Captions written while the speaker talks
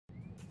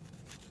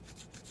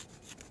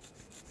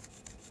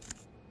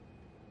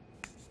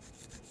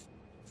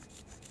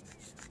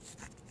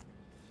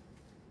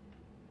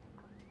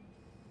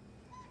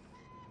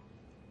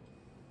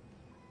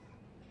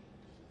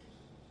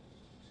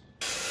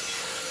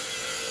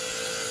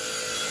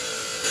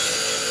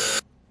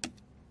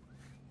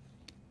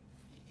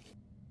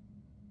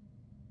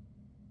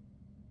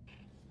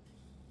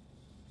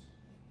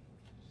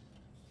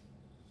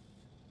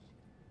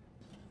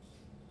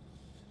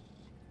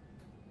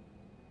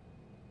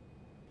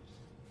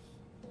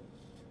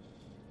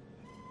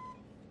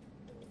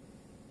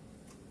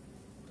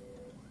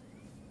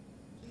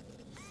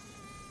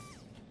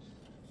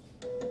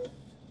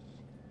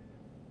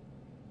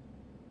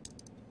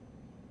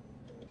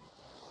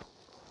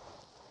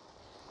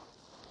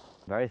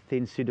Very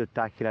thin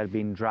pseudotachylyte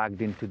being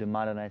dragged into the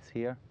malonites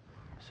here.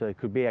 So it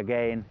could be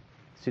again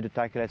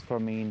pseudotachylyte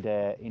forming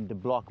in the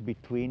block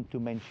between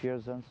two main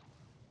shear zones.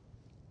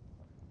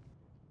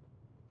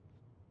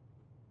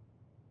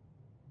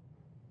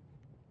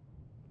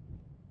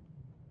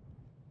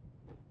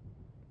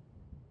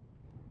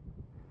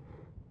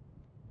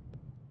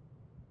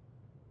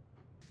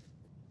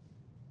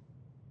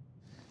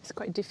 It's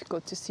quite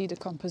difficult to see the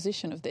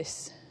composition of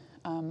this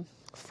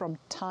from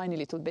tiny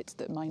little bits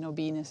that might not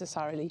be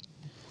necessarily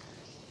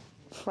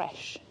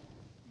fresh.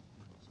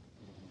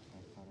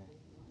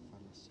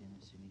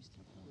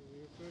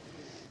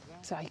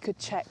 So I could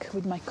check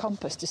with my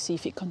compass to see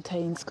if it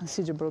contains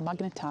considerable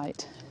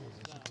magnetite.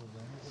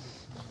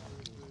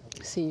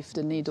 See if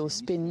the needle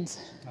spins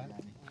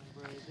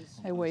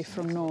away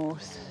from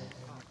north.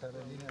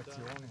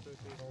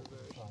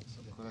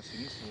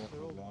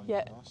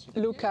 Yeah,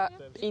 Luca,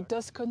 it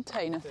does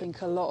contain, I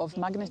think, a lot of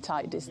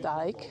magnetite, this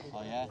dike.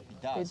 Oh yeah,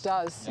 it does? It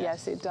does,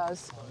 yes, it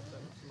does.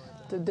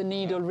 The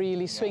needle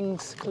really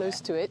swings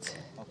close to it.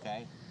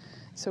 Okay.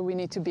 So we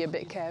need to be a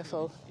bit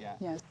careful. Yeah.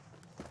 Yes.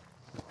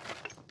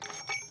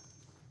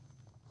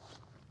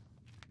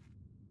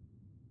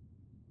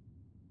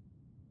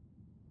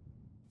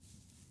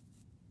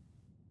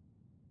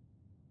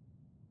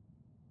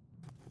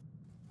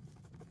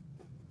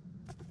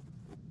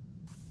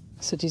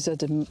 So these are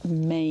the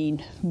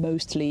main,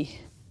 mostly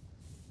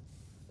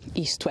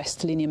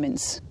east-west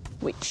lineaments,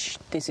 which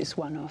this is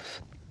one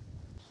of.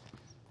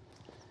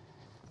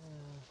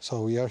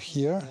 So we are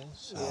here.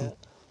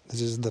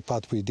 This is the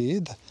path we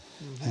did.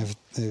 If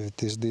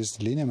it is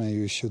this lineament,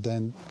 you should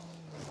then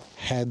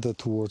head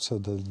towards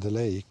the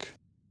lake.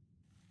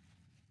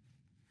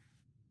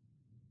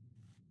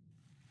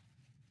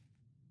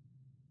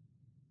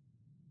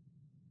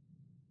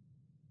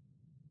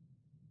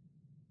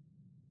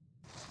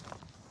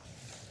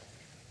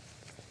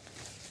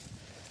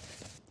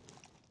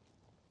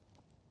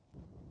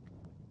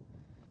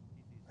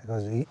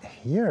 Because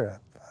here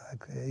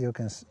you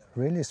can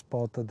really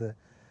spot the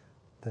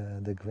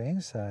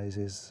grain size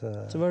is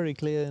it's very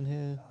clear in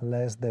here.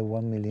 Less than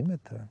 1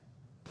 millimeter.